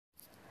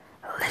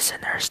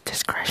Listener's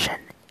discretion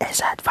is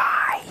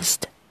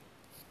advised.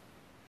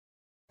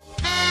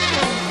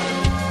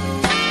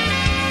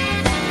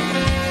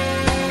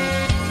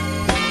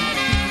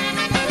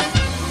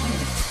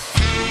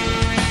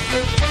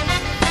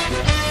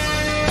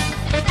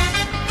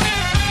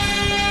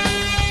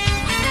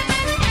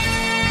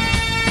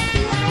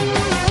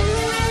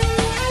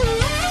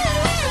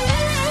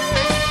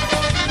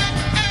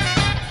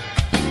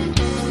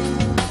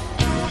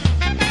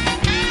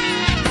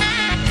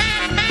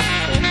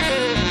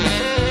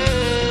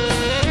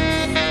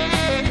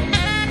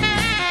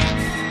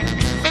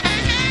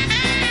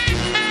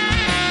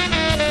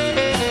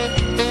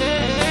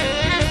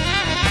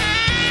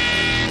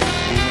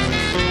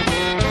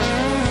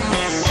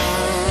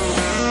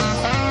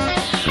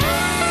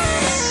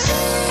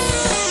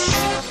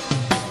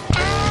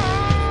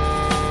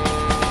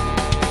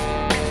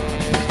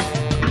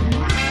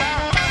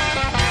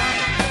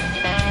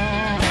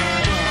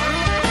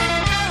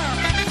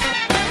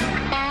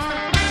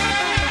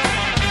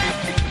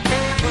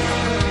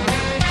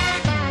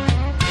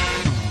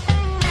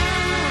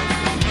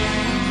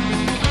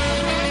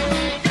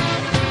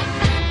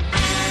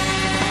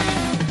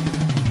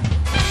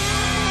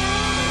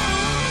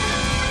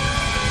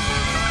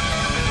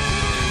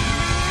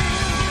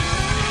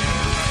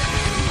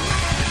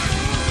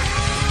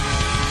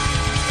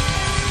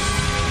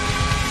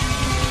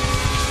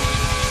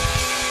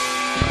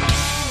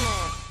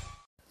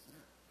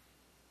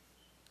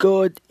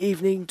 Good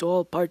evening to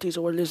all parties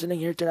who are listening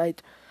here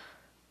tonight.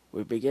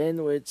 We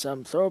begin with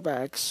some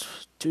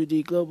throwbacks to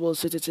the Global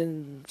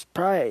Citizens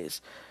Prize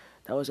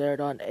that was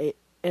aired on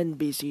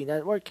NBC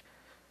Network.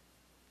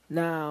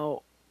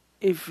 Now,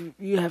 if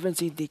you haven't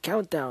seen the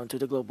countdown to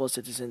the Global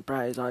Citizen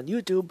Prize on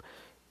YouTube,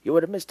 you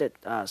would have missed it.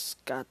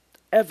 Scott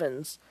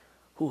Evans,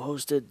 who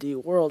hosted the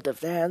World of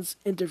Dance,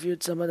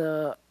 interviewed some of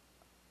the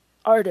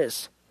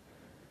artists,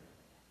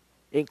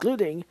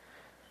 including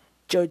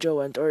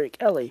JoJo and Tori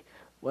Kelly,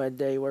 when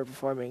they were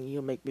performing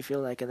You Make Me Feel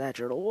Like a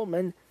Natural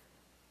Woman.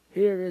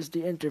 Here is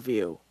the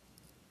interview.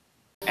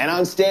 And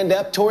on Stand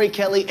Up, Tori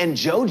Kelly and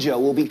JoJo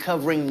will be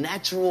covering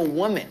Natural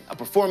Woman, a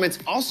performance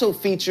also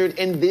featured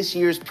in this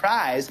year's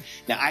prize.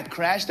 Now, I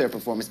crashed their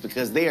performance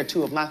because they are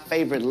two of my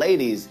favorite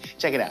ladies.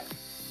 Check it out.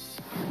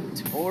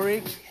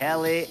 Tori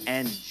Kelly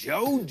and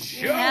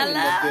JoJo in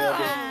the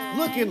building,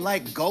 looking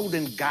like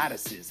golden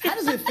goddesses. How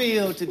does it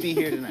feel to be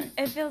here tonight?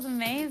 It feels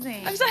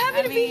amazing. I'm so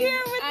happy to be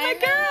here with my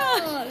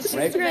girl.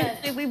 She's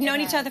great. We've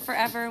known each other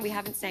forever. We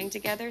haven't sang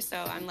together, so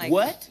I'm like...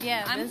 What?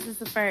 Yeah, this is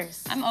the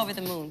first. I'm over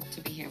the moon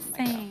to be here with my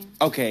girl. Same.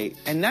 Okay,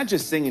 and not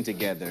just singing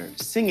together,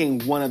 singing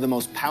one of the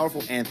most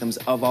powerful anthems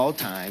of all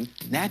time,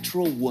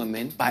 Natural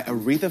Woman by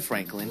Aretha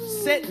Franklin,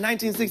 set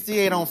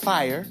 1968 on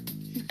fire,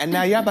 and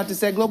now y'all about to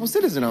set Global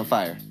Citizen on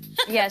fire.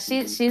 Yeah,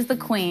 she's the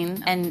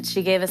queen, and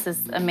she gave us this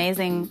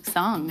amazing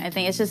song. I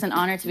think it's just an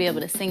honor to be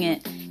able to sing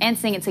it and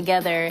sing it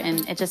together,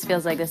 and it just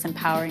feels like this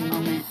empowering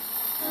moment.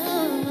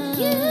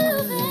 You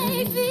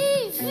make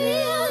me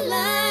feel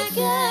like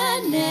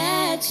a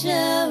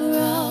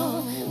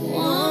natural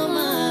woman.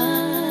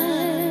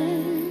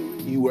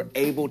 You were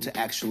able to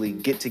actually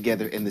get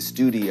together in the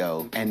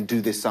studio and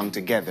do this song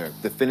together.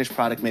 The finished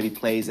product maybe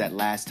plays that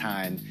last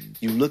time.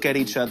 You look at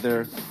each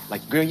other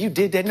like, girl, you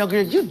did that. No,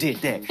 girl, you did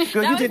that.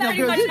 Girl, you did that.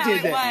 Girl, you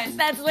did that.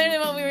 That's literally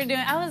what we were doing.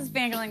 I was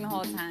fangirling the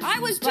whole time. I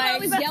was too. I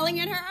was yelling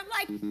at her. I'm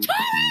like,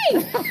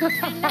 Tori!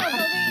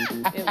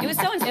 It was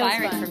so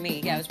inspiring for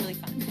me. Yeah, it was really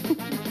fun.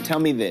 Tell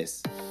me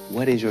this.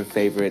 What is your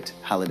favorite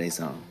holiday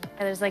song?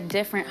 There's like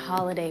different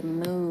holiday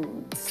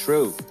moods.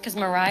 True. Because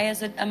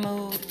Mariah's a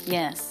mood.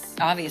 Yes.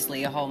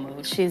 Obviously, a whole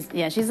mood. She's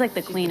like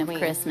the queen of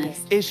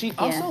Christmas. Is she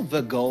also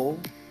the goal?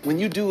 When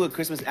you do a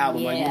Christmas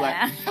album, are you like...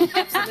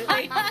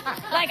 Absolutely.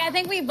 Like, I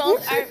think we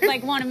both are,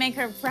 like, want to make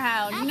her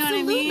proud. You know what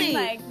I mean?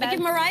 Like if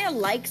Mariah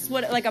likes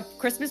like a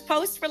Christmas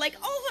post, we're like,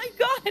 oh my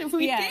God,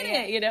 we did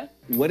it, you know?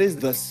 What is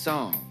the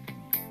song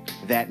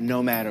that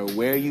no matter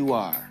where you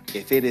are,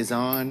 if it is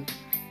on,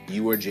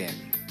 you are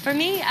jamming? For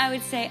me, I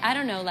would say, I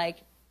don't know, like,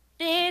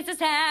 this is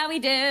how we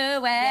do it.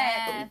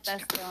 Yeah,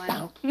 that's the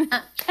one.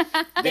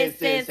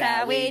 This is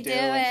how we do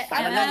it. It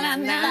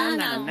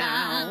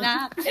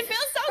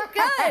feels so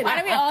good.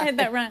 Why do we all hit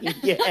that run?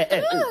 Yes.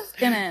 It's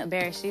gonna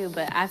embarrass you,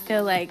 but I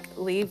feel like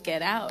Leave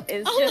Get Out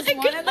is just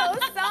one of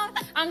those songs.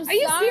 Are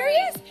you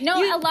serious?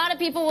 No, a lot of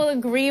people will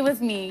agree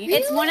with me. Really?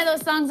 It's one of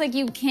those songs like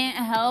you can't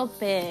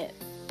help it.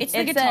 It's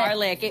the guitar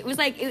lick. It was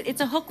like, it's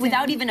a hook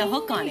without even a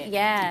hook on it.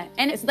 Yeah,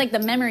 and it's like the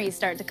memories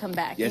start to come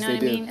back. Yes, you know what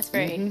they I do. mean? It's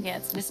very,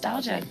 it's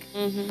nostalgic.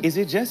 Is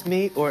it just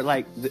me or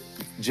like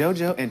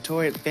JoJo and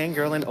Tori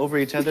fangirling over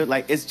each other?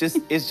 Like it's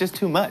just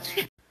too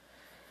much.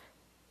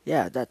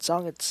 Yeah, that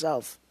song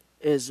itself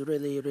is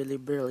really, really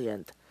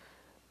brilliant.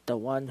 The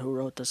one who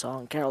wrote the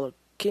song, Carole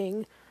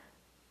King,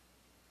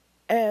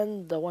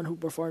 and the one who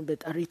performed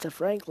it, Aretha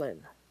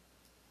Franklin.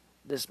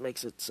 This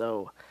makes it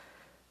so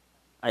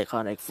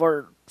iconic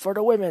for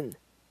the women,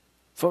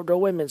 for the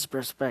women's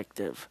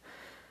perspective.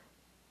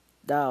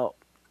 Now,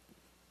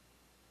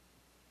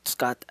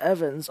 Scott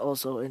Evans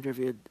also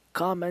interviewed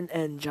Common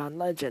and John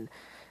Legend.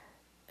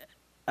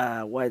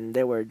 when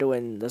they were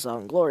doing the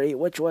song Glory,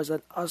 which was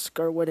an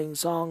Oscar-winning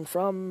song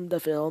from the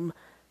film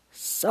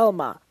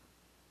Selma.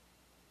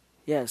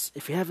 Yes,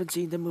 if you haven't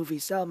seen the movie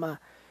Selma,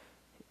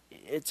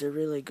 it's a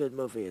really good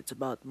movie. It's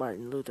about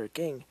Martin Luther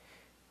King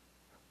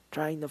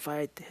trying to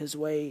fight his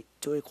way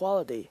to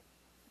equality,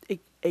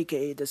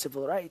 aka the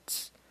civil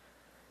rights.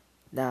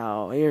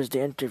 Now, here's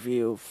the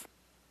interview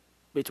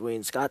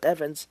between Scott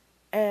Evans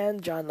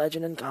and John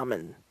Legend and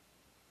Common.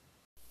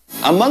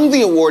 Among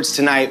the awards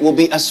tonight will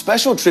be a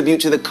special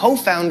tribute to the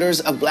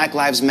co-founders of Black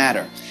Lives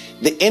Matter.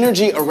 The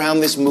energy around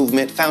this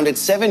movement, founded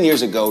 7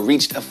 years ago,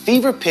 reached a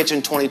fever pitch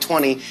in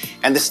 2020,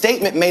 and the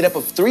statement made up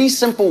of 3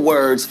 simple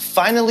words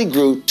finally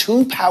grew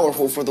too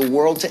powerful for the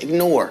world to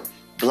ignore.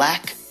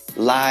 Black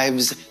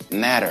Lives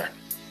Matter.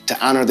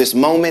 To honor this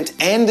moment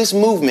and this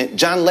movement,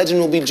 John Legend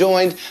will be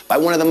joined by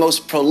one of the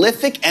most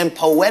prolific and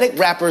poetic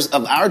rappers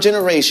of our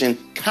generation,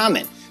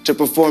 Common, to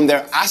perform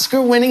their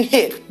Oscar-winning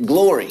hit,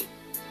 Glory.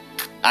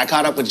 I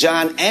caught up with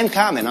John and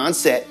Common on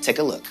set. Take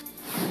a look.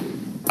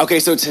 Okay,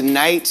 so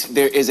tonight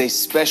there is a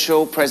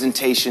special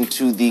presentation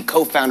to the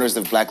co-founders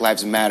of Black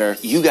Lives Matter.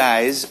 You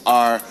guys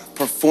are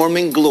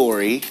performing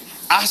Glory,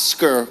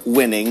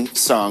 Oscar-winning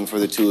song for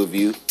the two of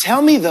you.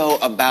 Tell me, though,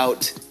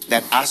 about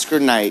that Oscar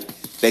night.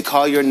 They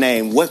call your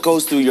name. What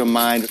goes through your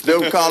mind? They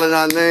were calling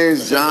our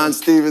names, John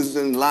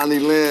Stevenson, Lonnie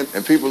Lynn,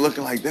 and people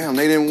looking like, damn,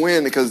 they didn't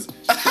win because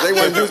they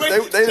weren't used,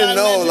 they didn't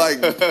know, like,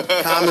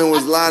 Common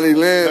was Lonnie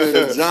Lynn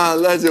and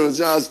John Legend was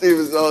John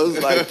Stevenson. So it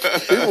was like,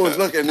 people was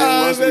looking, and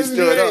then once we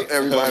stood up,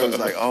 everybody was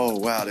like, oh,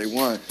 wow, they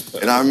won.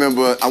 And I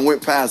remember I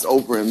went past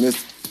Oprah and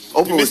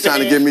Oprah was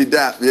trying to give me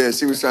dap. Yeah,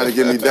 she was trying to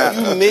give me dap.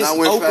 You missed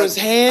Oprah's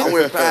hand? I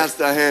went past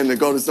her hand to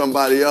go to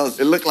somebody else.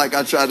 It looked like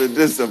I tried to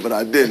diss her, but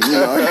I didn't, you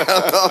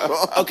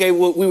know. Okay,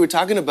 well, we were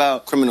talking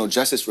about criminal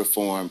justice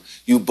reform.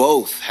 You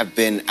both have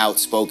been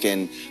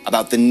outspoken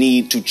about the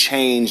need to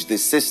change the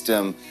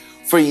system.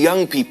 For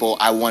young people,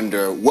 I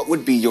wonder, what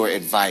would be your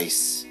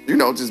advice? You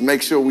know, just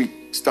make sure we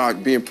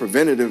start being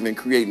preventative and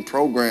creating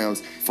programs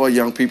for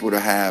young people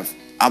to have.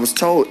 I was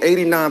told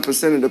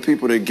 89% of the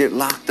people that get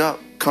locked up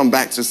come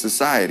back to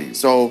society.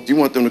 So you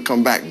want them to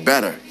come back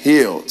better,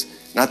 healed.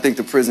 And I think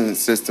the prison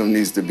system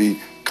needs to be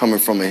coming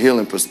from a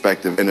healing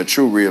perspective and a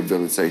true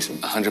rehabilitation.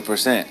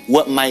 100%.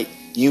 What might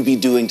you be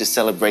doing to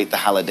celebrate the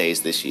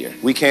holidays this year?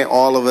 We can't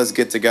all of us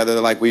get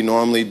together like we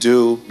normally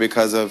do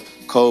because of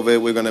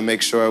COVID. We're going to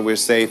make sure we're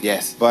safe.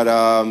 Yes. But,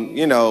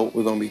 you know,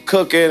 we're going to be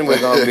cooking.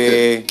 We're going to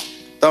be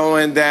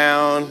throwing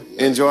down,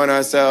 enjoying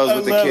ourselves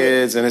with the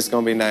kids, and it's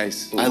going to be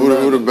nice.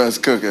 Who the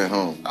best cook at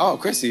home? Oh,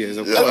 Chrissy is,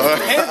 of course.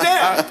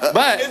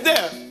 But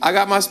I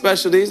got my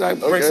specialties. I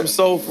bring some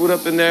soul food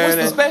up in there.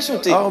 What's the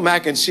specialty? Oh,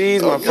 mac and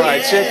cheese, my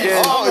fried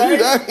chicken. Oh, you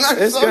that nice.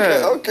 It's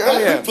good. Okay. Oh,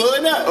 yeah.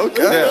 Pulling up.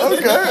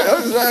 Okay,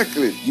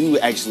 exactly. You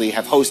actually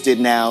have hosted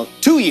now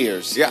 2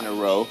 years in a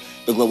row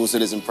the Global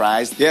Citizen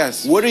Prize.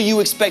 Yes. What are you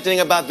expecting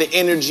about the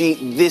energy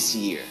this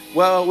year?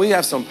 Well, we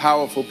have some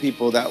powerful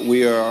people that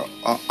we are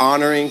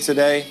honoring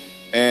today.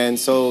 And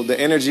so the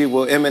energy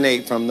will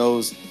emanate from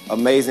those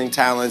amazing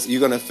talents. You're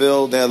going to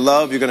feel their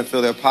love. You're going to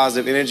feel their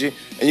positive energy.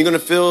 And you're going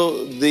to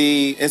feel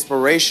the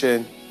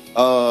inspiration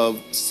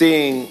of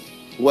seeing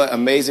what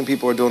amazing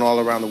people are doing all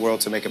around the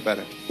world to make it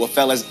better. Well,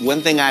 fellas,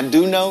 one thing I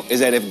do know is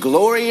that if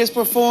Glory is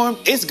performed,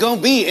 it's going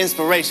to be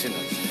inspirational.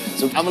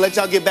 So I'm going to let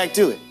y'all get back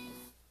to it.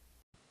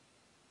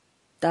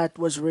 That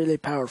was really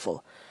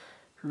powerful.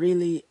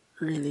 Really,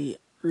 really,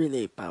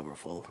 really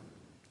powerful.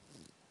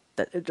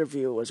 That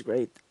interview was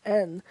great,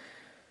 and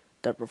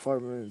the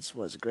performance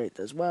was great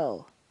as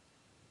well.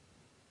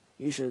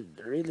 You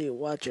should really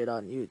watch it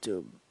on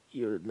YouTube.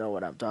 You know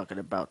what I'm talking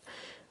about.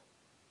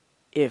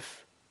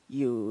 If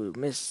you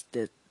missed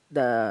it,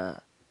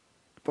 the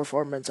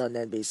performance on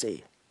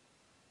NBC,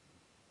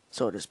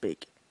 so to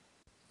speak.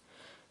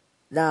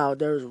 Now,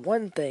 there's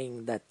one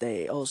thing that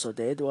they also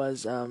did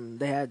was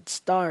they had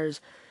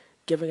stars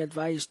giving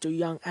advice to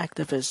young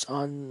activists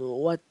on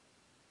what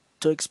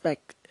to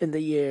expect in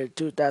the year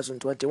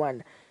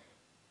 2021.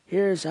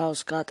 Here's how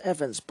Scott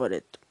Evans put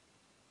it.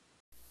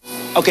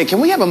 Okay, can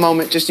we have a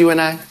moment, just you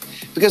and I?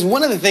 Because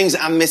one of the things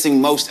I'm missing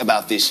most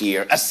about this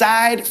year,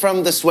 aside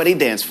from the sweaty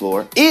dance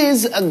floor,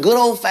 is a good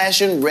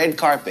old-fashioned red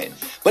carpet.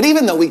 But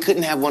even though we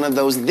couldn't have one of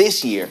those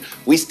this year,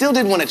 we still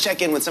did want to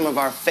check in with some of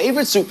our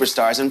favorite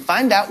superstars and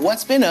find out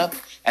what's been up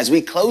as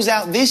we close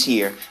out this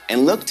year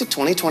and look to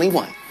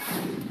 2021.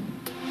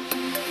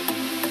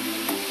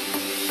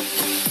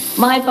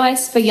 My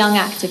advice for young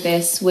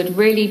activists would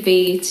really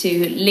be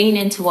to lean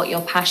into what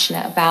you're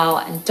passionate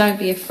about and don't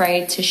be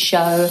afraid to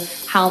show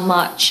how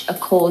much a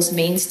cause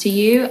means to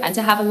you, and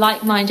to have a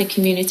like-minded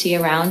community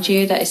around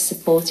you that is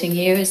supporting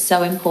you is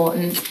so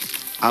important.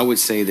 I would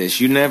say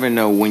this: you never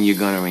know when you're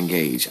going to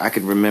engage. I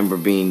could remember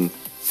being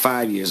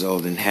 5 years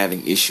old and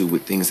having issue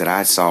with things that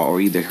I saw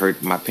or either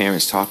heard my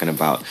parents talking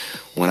about.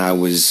 When I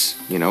was,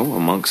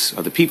 amongst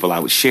other people, I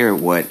would share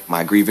what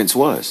my grievance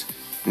was.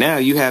 Now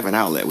you have an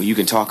outlet where you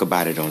can talk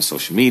about it on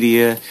social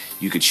media.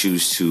 You could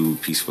choose to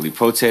peacefully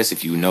protest.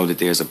 If you know that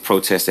there's a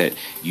protest that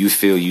you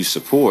feel you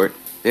support,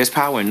 there's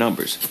power in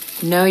numbers.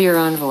 Know your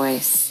own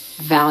voice.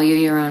 value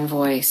your own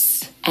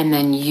voice, and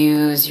then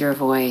use your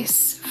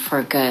voice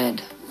for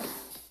good.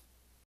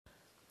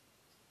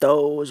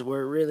 Those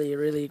were really,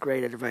 really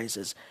great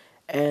advices.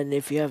 And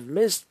if you have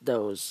missed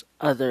those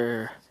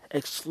other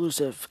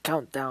exclusive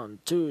countdown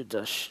to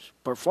the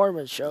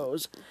performance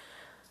shows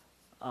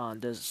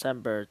on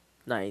December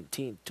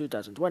 19th,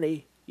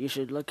 2020, you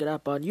should look it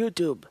up on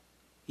YouTube.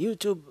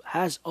 YouTube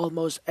has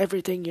almost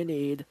everything you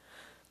need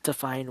to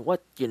find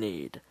what you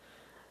need.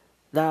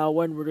 Now,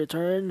 when we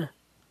return,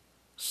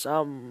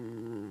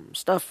 some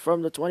stuff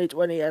from the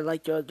 2020 I'd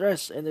like to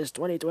address in this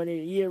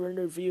 2020 year in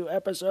review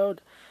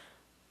episode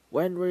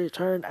when we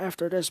return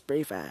after this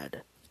brief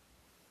ad.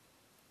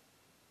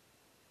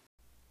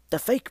 The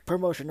fake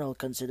promotional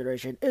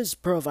consideration is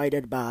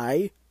provided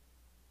by...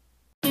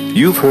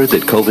 You've heard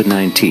that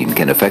COVID-19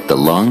 can affect the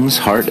lungs,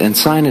 heart, and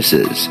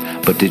sinuses,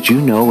 but did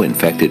you know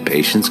infected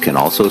patients can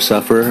also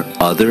suffer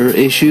other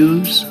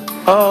issues?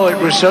 Oh,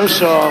 it was so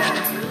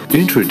soft.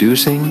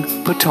 Introducing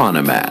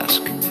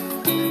Patana-Mask.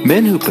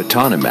 Men who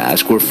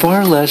Patana-Mask were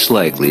far less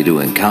likely to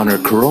encounter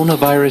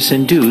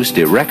coronavirus-induced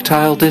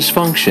erectile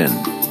dysfunction.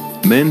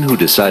 Men who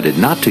decided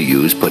not to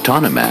use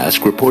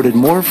Patana-Mask reported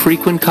more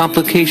frequent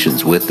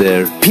complications with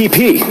their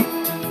PP.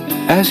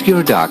 Ask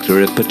your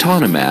doctor if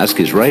Patana-Mask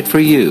is right for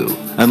you,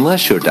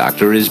 unless your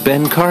doctor is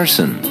Ben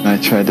Carson.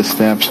 I tried to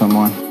stab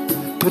someone.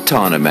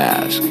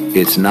 Patana-Mask.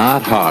 It's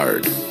not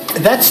hard.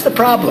 That's the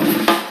problem.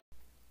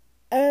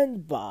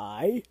 And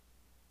by...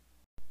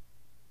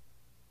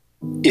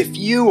 If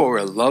you or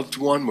a loved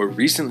one were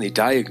recently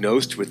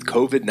diagnosed with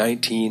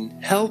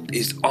COVID-19, help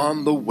is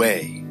on the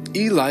way.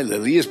 Eli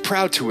Lilly is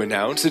proud to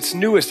announce its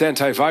newest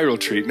antiviral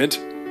treatment,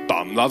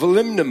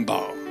 Bamlavalimnum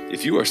Balm.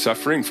 If you are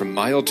suffering from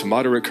mild to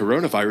moderate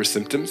coronavirus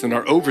symptoms and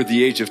are over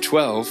the age of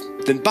 12,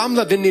 then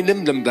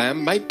Bamlavalimnum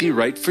Balm might be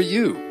right for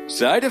you.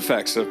 Side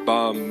effects of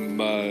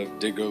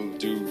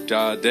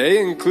Bam-Diggle-Do-Da-Day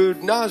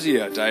include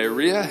nausea,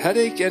 diarrhea,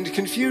 headache, and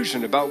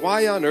confusion about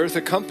why on earth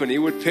a company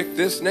would pick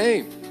this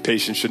name.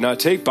 Patients should not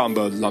take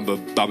Bamba Lumba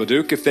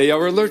Babadook if they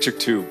are allergic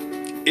to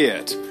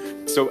it.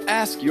 So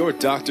ask your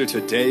doctor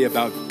today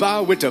about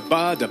ba witta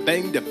ba da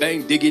bang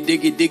diggy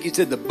diggy diggy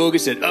said the boogie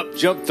said up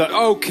jump the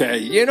okay,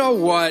 you know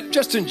what?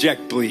 Just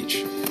inject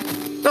bleach.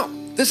 No,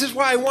 this is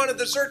why I wanted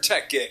the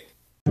Zyrtec gig.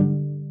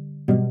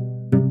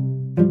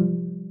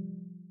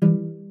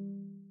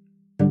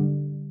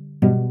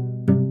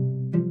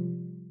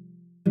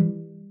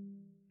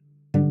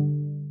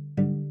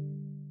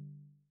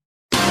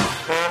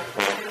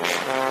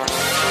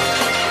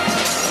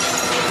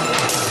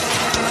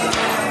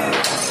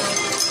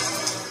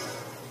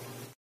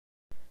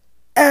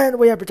 And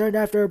we have returned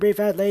after a brief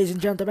ad, ladies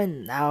and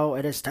gentlemen. Now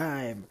it is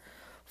time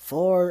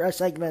for a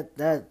segment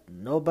that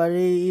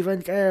nobody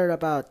even cared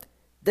about.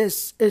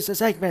 This is a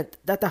segment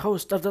that the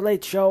host of The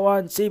Late Show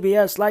on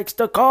CBS likes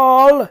to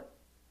call...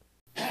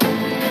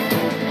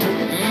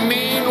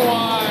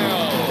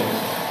 Meanwhile.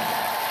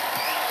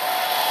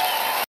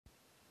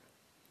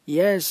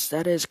 Yes,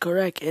 that is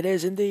correct. It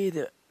is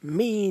indeed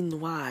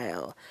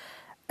Meanwhile.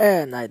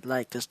 And I'd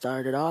like to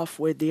start it off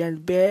with the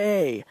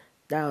NBA.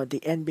 Now, the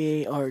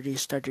NBA already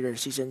started their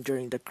season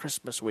during the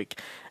Christmas week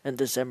on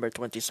December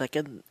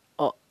 22nd.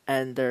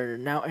 And they're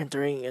now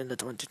entering in the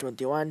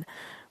 2021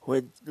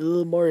 with a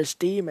little more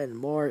steam and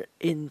more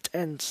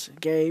intense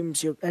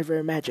games you'll ever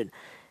imagine.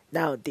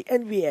 Now, the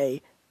NBA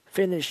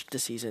finished the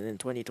season in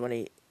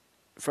 2020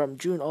 from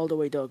June all the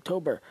way to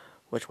October,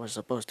 which was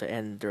supposed to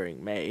end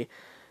during May.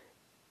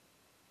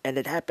 And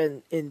it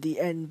happened in the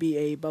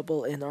NBA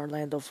bubble in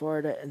Orlando,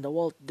 Florida, in the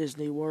Walt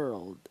Disney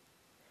World.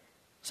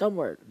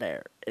 Somewhere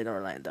there in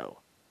Orlando.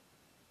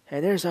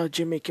 And here's how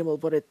Jimmy Kimmel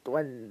put it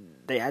when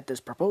they had this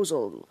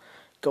proposal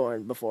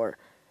going before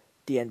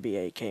the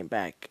NBA came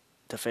back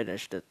to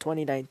finish the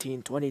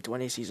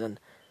 2019-2020 season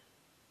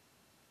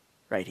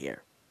right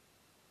here.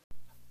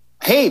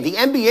 Hey, the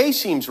NBA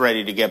seems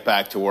ready to get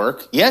back to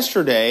work.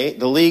 Yesterday,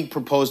 the league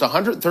proposed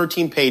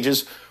 113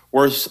 pages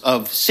worth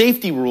of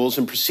safety rules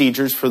and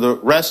procedures for the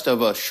rest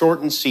of a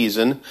shortened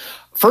season.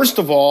 First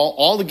of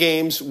all the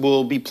games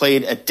will be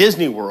played at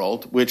Disney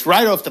World, which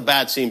right off the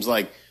bat seems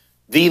like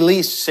the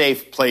least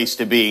safe place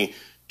to be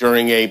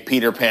during a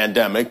Peter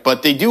pandemic.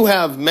 But they do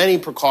have many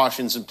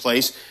precautions in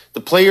place.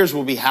 The players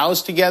will be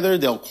housed together.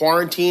 They'll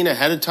quarantine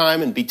ahead of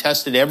time and be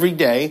tested every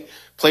day.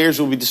 Players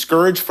will be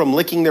discouraged from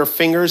licking their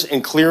fingers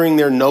and clearing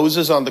their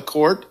noses on the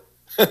court.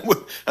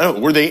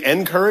 Were they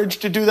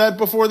encouraged to do that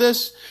before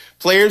this?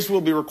 Players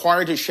will be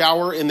required to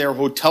shower in their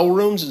hotel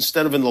rooms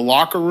instead of in the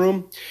locker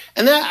room.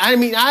 And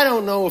I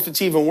don't know if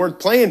it's even worth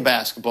playing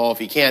basketball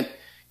if you can't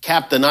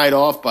cap the night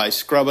off by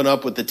scrubbing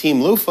up with the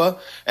team loofah.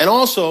 And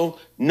also,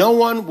 no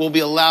one will be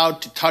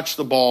allowed to touch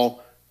the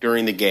ball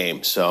during the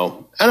game.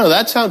 So, I don't know,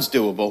 that sounds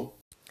doable.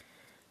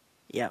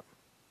 Yeah.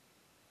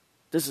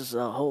 This is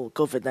a whole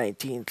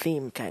COVID-19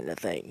 theme kind of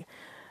thing.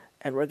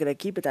 And we're going to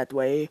keep it that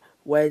way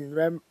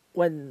when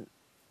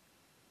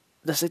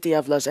the city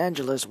of Los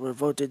Angeles were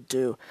voted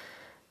to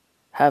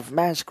have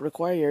masks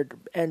required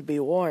and be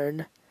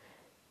worn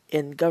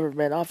in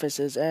government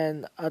offices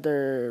and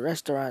other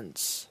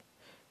restaurants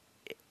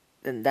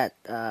And that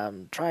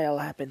trial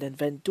happened in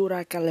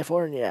Ventura,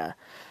 California.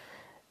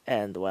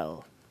 And,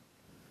 well,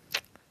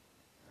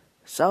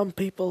 some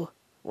people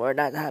were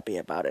not happy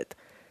about it.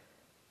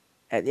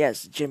 And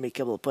yes, Jimmy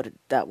Kimmel put it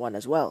that one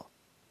as well.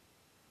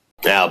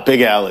 Now, Big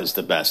Al is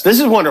the best.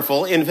 This is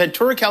wonderful. In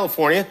Ventura,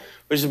 California,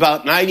 which is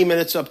about 90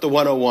 minutes up the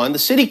 101, the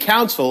city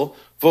council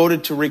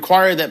voted to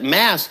require that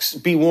masks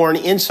be worn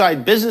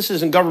inside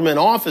businesses and government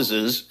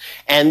offices.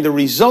 And the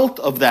result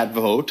of that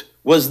vote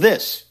was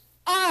this.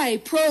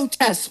 I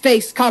protest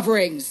face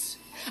coverings.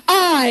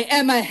 I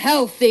am a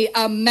healthy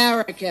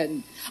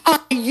American. I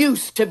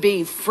used to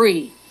be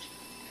free.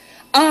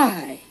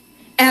 I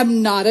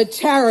am not a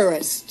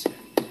terrorist.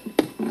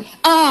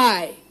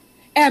 I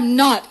am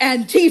not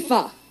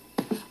Antifa.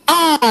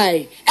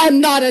 I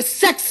am not a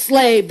sex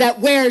slave that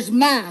wears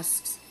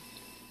masks.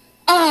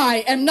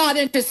 I am not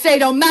into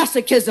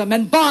sadomasochism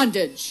and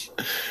bondage.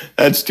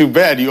 That's too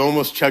bad. You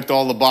almost checked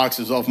all the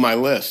boxes off my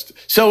list.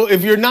 So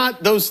if you're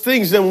not those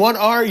things, then what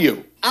are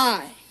you?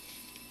 I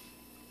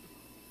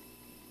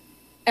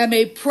am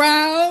a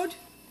proud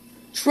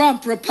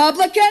Trump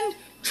Republican,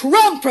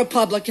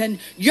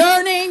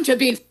 yearning to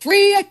be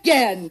free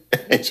again.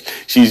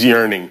 She's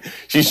yearning.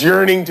 She's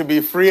yearning to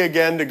be free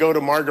again to go to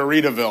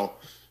Margaritaville.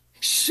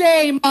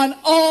 Shame on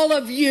all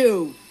of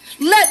you.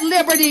 Let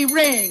liberty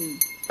ring.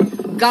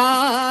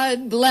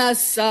 God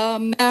bless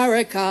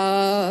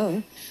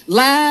America,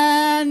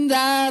 land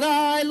that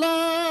I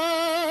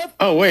love.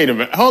 Oh, wait a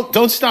minute.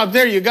 Don't stop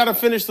there. You got to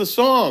finish the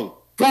song.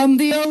 From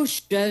the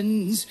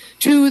oceans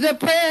to the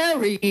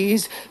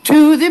prairies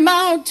to the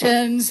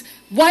mountains,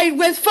 white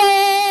with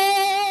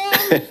foam.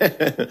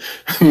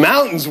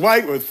 Mountains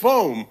white with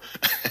foam.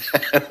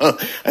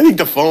 I think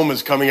the foam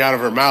is coming out of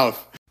her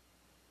mouth.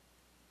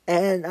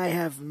 And I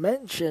have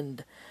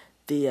mentioned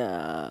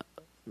the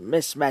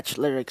mismatched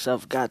lyrics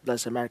of God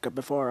Bless America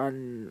before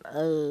on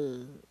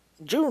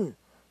June.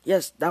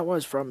 Yes, that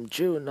was from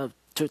June of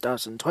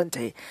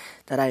 2020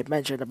 that I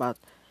mentioned about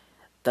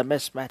the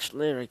mismatched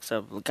lyrics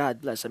of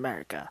God Bless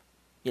America.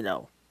 You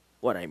know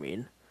what I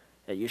mean.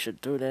 You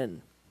should tune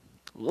in.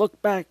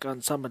 Look back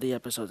on some of the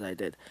episodes I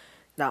did.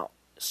 Now,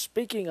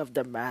 speaking of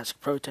the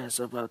mask protests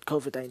about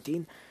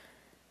COVID-19,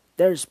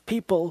 there's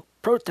people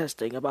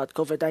protesting about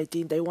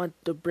COVID-19. They want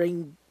to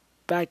bring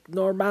back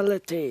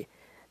normality.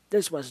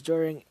 This was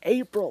during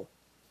April.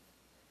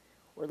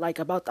 We're like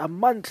about a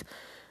month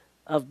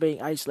of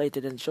being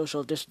isolated and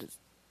social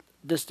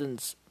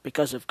distance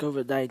because of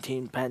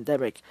COVID-19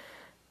 pandemic.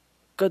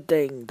 Good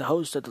thing the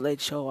host of The Late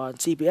Show on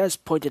CBS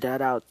pointed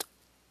that out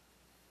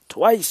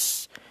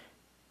twice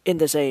in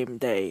the same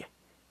day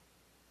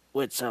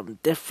with some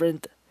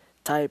different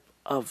type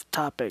of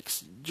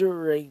topics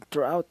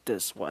throughout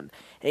this one,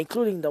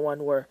 including the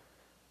one where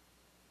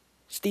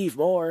Steve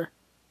Moore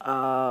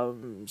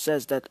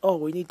says that,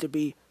 we need to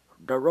be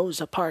the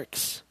Rosa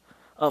Parks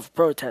of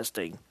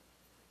protesting.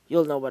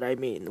 You'll know what I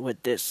mean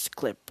with this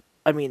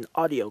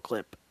audio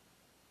clip.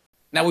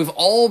 Now, we've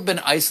all been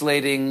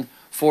isolating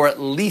for at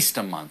least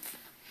a month.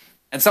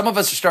 And some of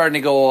us are starting to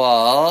go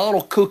a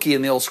little kooky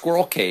in the old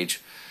squirrel cage,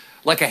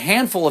 like a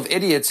handful of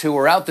idiots who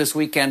were out this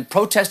weekend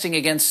protesting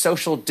against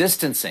social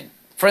distancing.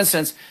 For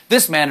instance,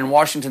 this man in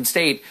Washington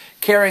State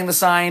carrying the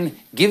sign,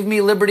 "Give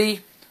me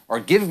liberty or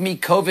give me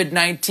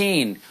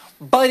COVID-19.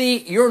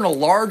 Buddy, you're in a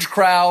large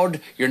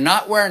crowd, you're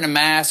not wearing a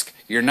mask,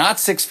 you're not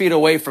 6 feet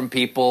away from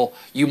people,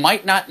 you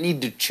might not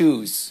need to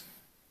choose.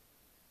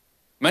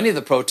 Many of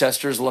the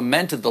protesters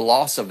lamented the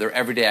loss of their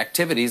everyday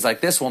activities,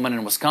 like this woman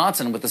in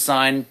Wisconsin with the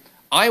sign,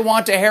 "I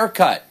want a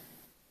haircut."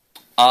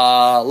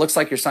 Looks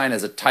like your sign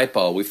has a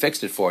typo. We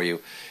fixed it for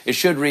you. It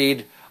should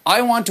read,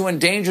 "I want to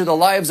endanger the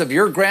lives of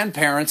your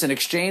grandparents in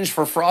exchange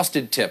for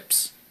frosted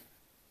tips."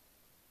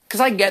 Because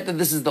I get that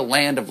this is the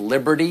land of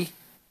liberty,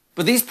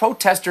 but these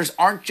protesters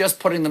aren't just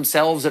putting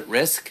themselves at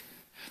risk.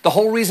 The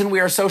whole reason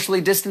we are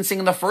socially distancing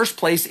in the first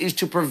place is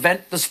to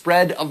prevent the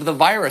spread of the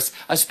virus,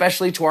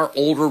 especially to our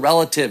older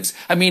relatives.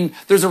 I mean,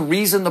 there's a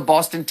reason the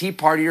Boston Tea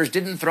Partiers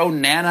didn't throw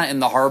Nana in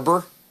the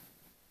harbor.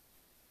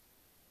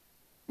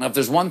 Now, if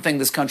there's one thing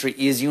this country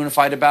is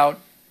unified about,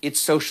 it's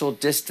social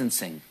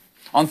distancing.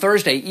 On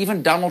Thursday,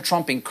 even Donald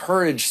Trump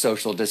encouraged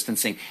social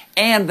distancing,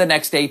 and the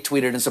next day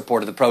tweeted in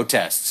support of the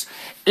protests.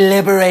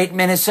 "Liberate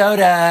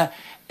Minnesota,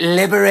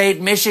 liberate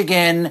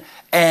Michigan,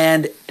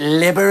 and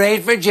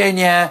liberate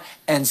Virginia,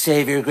 and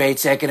save your great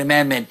Second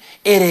Amendment.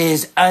 It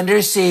is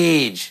under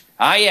siege."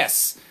 Ah,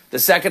 yes, the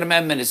Second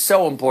Amendment is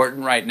so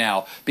important right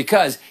now,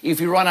 because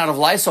if you run out of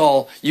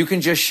Lysol, you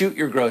can just shoot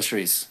your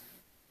groceries.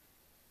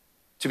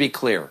 To be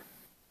clear,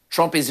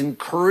 Trump is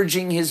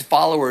encouraging his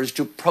followers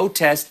to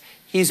protest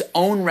his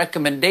own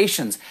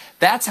recommendations.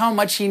 That's how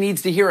much he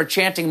needs to hear a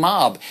chanting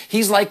mob.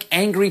 He's like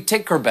angry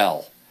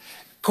Tinkerbell.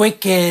 "Quick,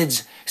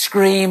 kids,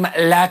 scream,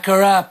 lock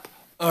her up,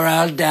 or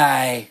I'll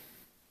die."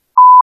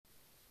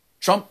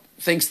 Trump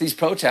thinks these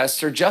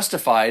protests are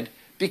justified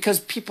because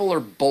people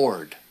are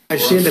bored.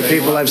 I've seen the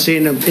people. I've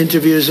seen the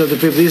interviews of the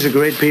people. These are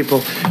great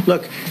people.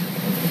 Look,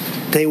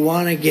 they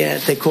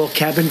call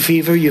cabin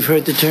fever. You've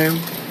heard the term?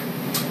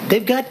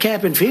 They've got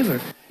cabin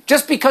fever.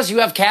 Just because you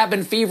have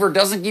cabin fever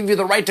doesn't give you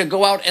the right to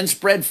go out and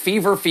spread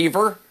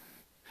fever.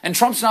 And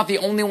Trump's not the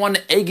only one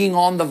egging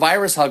on the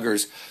virus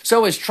huggers.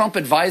 So is Trump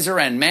advisor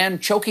and man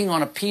choking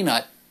on a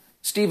peanut,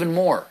 Stephen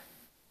Moore.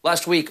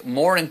 Last week,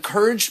 Moore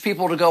encouraged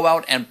people to go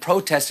out and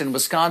protest in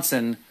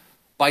Wisconsin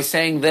by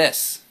saying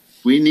this.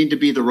 We need to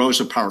be the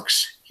Rosa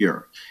Parks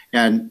here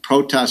and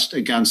protest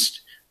against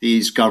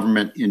these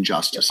government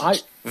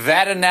injustices.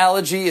 That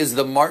analogy is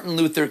the Martin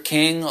Luther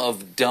King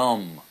of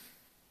dumb.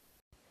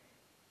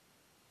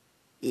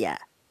 Yeah,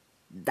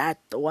 that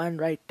one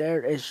right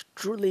there is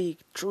truly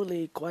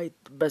quite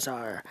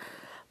bizarre.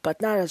 But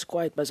not as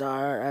quite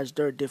bizarre as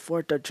during the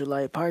 4th of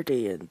July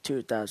party in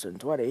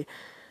 2020,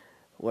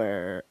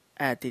 where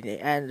Anthony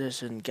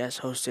Anderson guest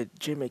hosted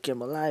Jimmy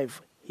Kimmel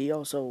Live. He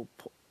also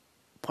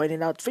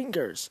pointed out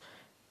fingers.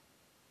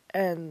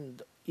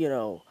 And, you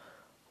know,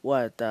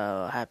 what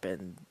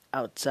happened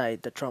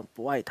outside the Trump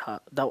White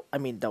House,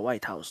 the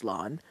White House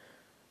lawn,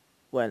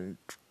 when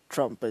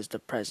Trump is the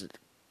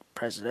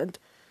president.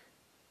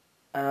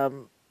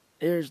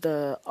 Here's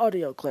the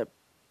audio clip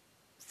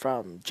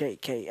from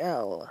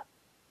JKL.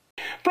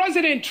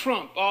 President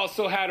Trump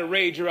also had a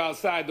rager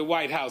outside the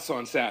White House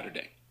on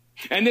Saturday.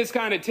 And this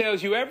kind of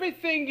tells you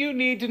everything you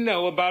need to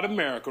know about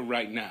America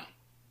right now.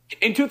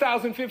 In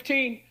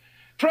 2015,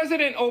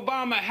 President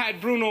Obama had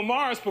Bruno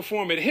Mars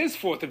perform at his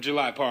 4th of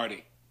July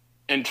party.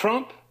 And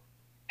Trump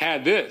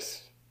had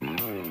this.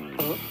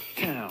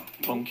 Uptown,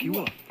 funk you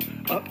up.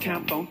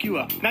 Uptown, funk you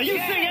up. Now you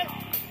sing it.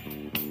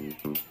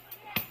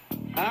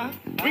 Huh?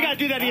 We gotta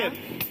do that again.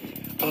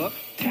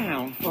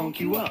 Uptown, funk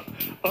you up.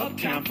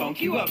 Uptown,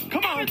 funk you up.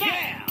 Come on,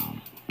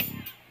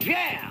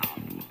 yeah.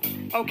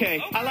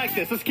 Okay, I like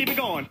this. Let's keep it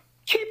going.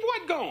 Keep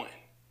what going?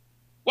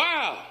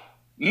 Wow,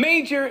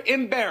 major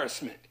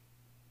embarrassment.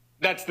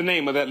 That's the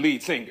name of that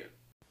lead singer.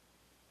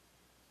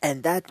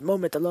 And that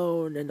moment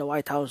alone in the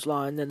White House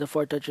lawn in the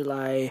 4th of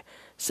July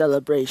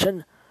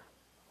celebration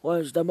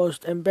was the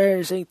most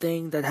embarrassing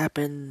thing that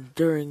happened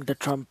during the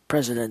Trump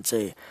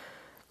presidency,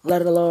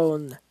 let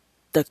alone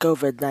the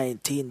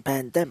COVID-19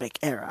 pandemic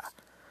era.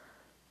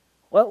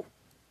 Well,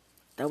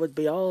 that would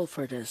be all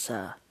for this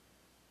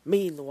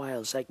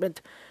Meanwhile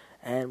segment.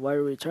 And when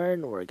we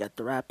return, we're going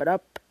to wrap it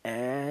up,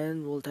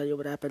 and we'll tell you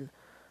what happened.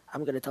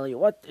 I'm going to tell you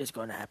what is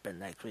going to happen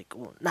next week.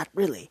 Well, not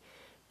really,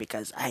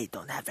 because I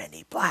don't have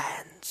any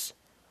plans.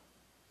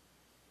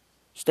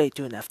 Stay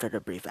tuned after the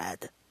brief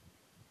ad.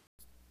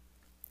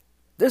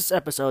 This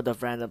episode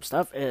of Random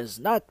Stuff is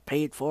not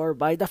paid for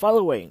by the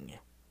following.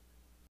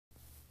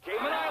 Cayman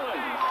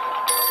Islands.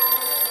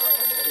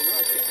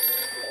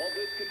 All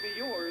this can be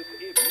yours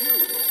if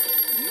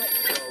you make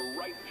the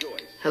right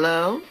choice.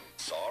 Hello?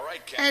 All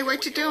right, Hey,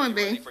 what you doing,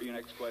 B? for your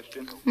next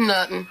question.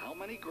 Nothing.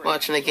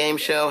 Watching a game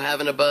show,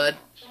 having a bud.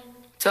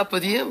 What's up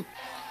with you?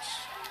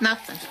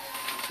 Nothing.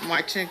 I'm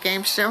watching a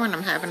game show and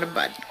I'm having a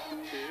bud.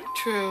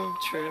 True.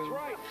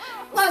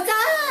 What's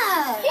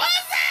up?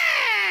 What's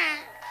that?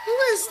 Who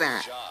is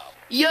that?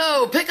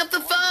 Yo, pick up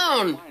the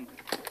phone.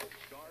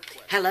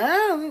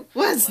 Hello?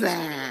 What's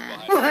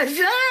that? What's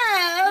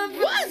up?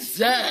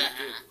 What's up?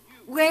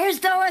 Where's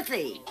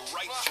Dorothy?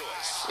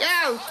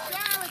 Yo,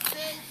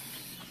 Dorothy.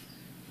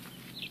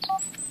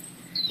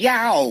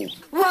 Yo.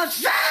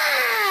 What's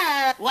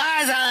up?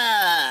 What's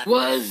up?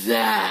 What's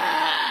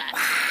up?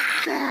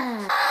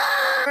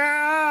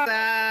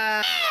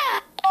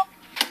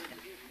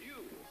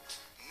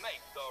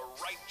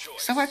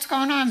 So what's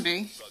going on,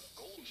 B?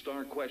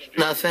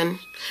 Nothing.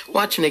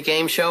 Watching a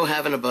game show,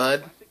 having a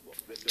bud.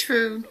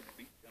 True.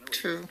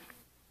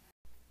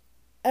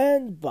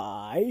 And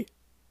bye.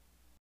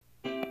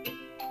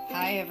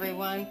 Hi,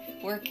 everyone.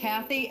 We're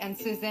Kathy and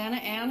Susanna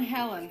Ann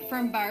Helen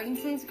from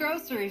Bartonson's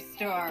grocery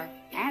store.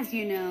 As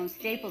you know,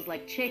 staples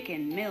like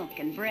chicken, milk,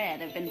 and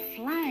bread have been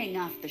flying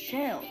off the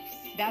shelves.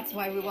 That's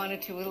why we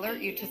wanted to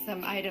alert you to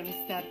some items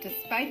that,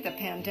 despite the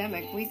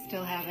pandemic, we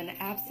still have an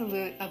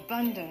absolute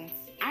abundance.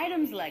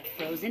 Items like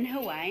frozen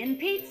Hawaiian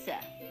pizza,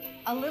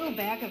 A little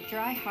bag of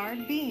dry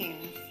hard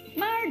beans.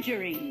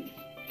 margarine,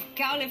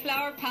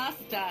 Cauliflower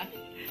pasta.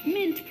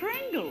 mint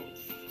Pringles,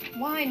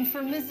 Wine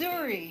from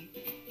Missouri.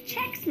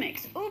 Chex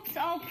Mix, Oops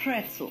All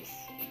Pretzels,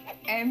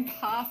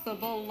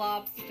 Impossible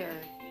lobster.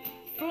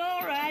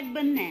 fluoride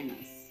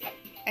bananas.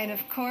 And of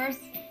course,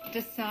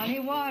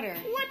 Dasani water.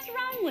 What's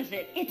wrong with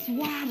it? It's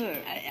water.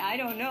 I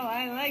don't know.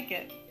 I like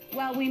it.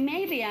 While we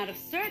may be out of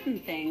certain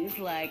things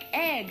like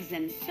eggs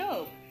and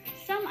soap,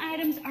 some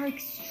items are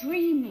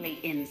extremely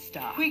in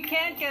stock. We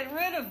can't get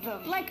rid of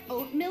them. Like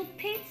oat milk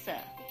pizza,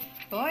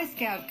 Boy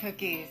Scout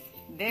cookies.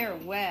 They're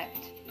wet.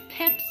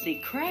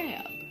 Pepsi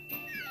crab,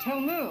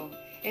 Tomu.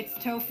 It's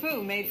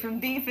tofu made from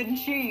beef and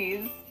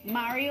cheese.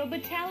 Mario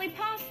Batali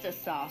pasta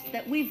sauce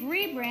that we've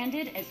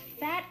rebranded as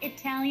Fat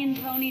Italian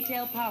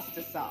Ponytail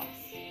Pasta Sauce.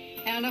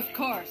 And of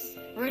course,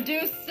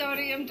 reduced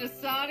sodium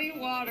Dasani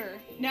water.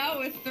 Now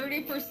with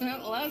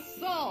 30% less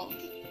salt.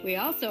 We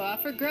also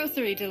offer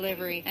grocery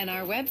delivery, and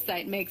our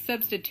website makes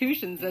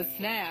substitutions a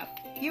snap.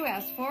 You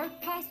asked for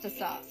pasta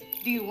sauce.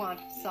 Do you want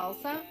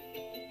salsa?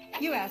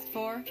 You asked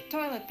for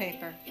toilet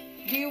paper.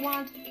 Do you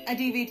want A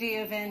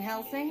DVD of Van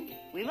Helsing?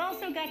 We've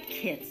also got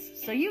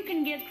kits, so you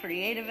can get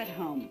creative at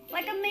home,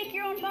 like a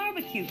make-your-own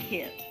barbecue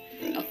kit.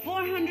 A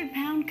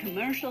 400-pound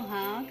commercial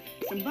hog,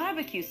 some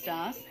barbecue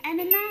sauce, and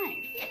a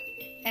knife.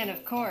 And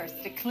of course,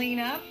 to clean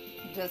up,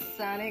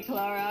 Dasani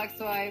Clorox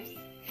wipes.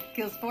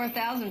 Kills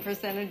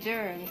 4,000% of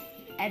germs.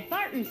 At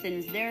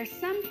Bartonson's, there are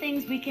some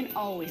things we can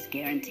always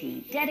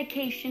guarantee.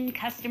 Dedication,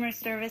 customer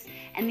service,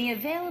 and the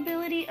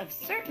availability of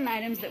certain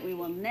items that we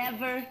will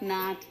never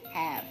not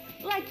have.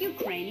 Like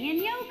Ukrainian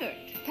yogurt.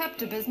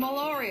 Pepto-Bismol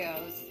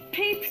Oreos.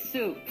 Peep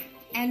soup.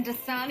 And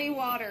Dasani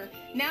water,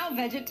 now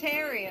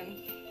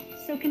vegetarian.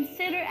 So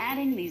consider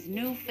adding these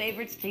new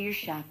favorites to your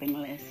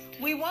shopping list.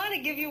 We want to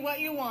give you what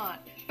you want,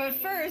 but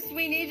first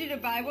we need you to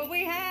buy what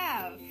we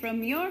have.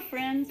 From your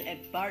friends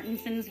at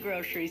Bartonson's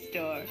grocery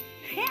store.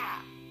 Yeah!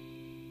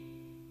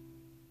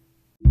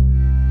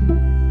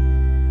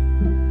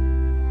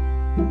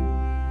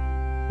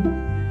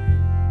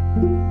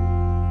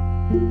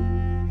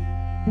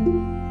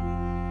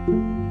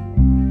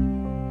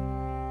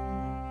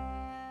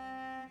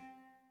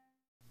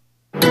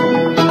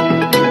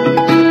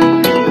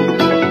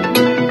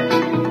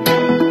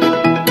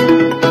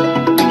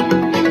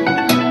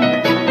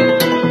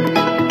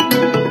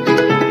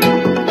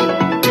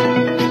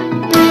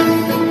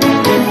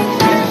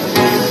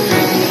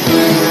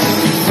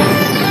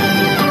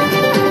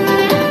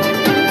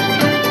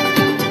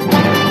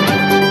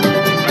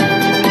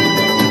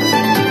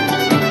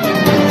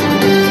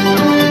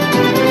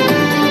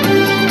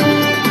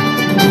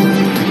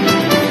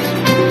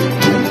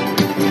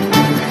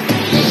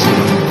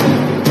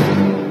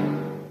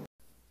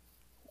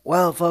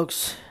 Well,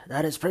 folks,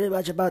 that is pretty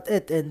much about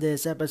it in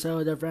this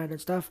episode of Random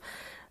Stuff.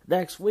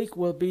 Next week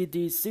will be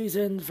the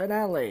season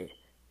finale.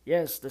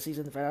 Yes, the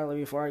season finale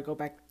before I go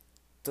back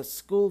to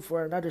school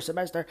for another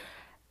semester.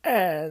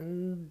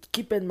 And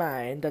keep in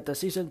mind that the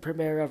season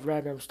premiere of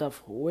Random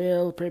Stuff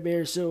will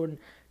premiere soon,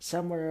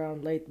 somewhere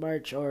around late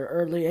March or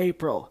early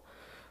April.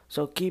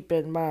 So keep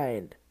in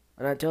mind.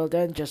 And until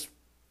then, just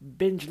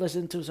binge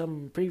listen to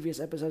some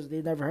previous episodes that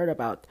you never heard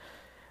about.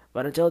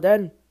 But until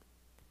then,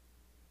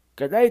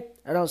 good night,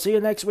 and I'll see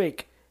you next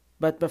week.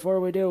 But before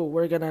we do,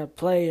 we're gonna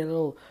play a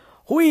little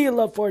Wheel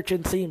of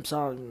Fortune theme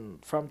song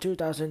from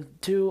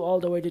 2002 all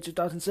the way to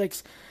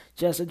 2006.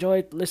 Just enjoy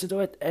it, listen to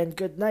it, and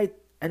good night.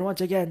 And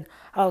once again,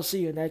 I'll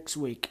see you next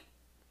week.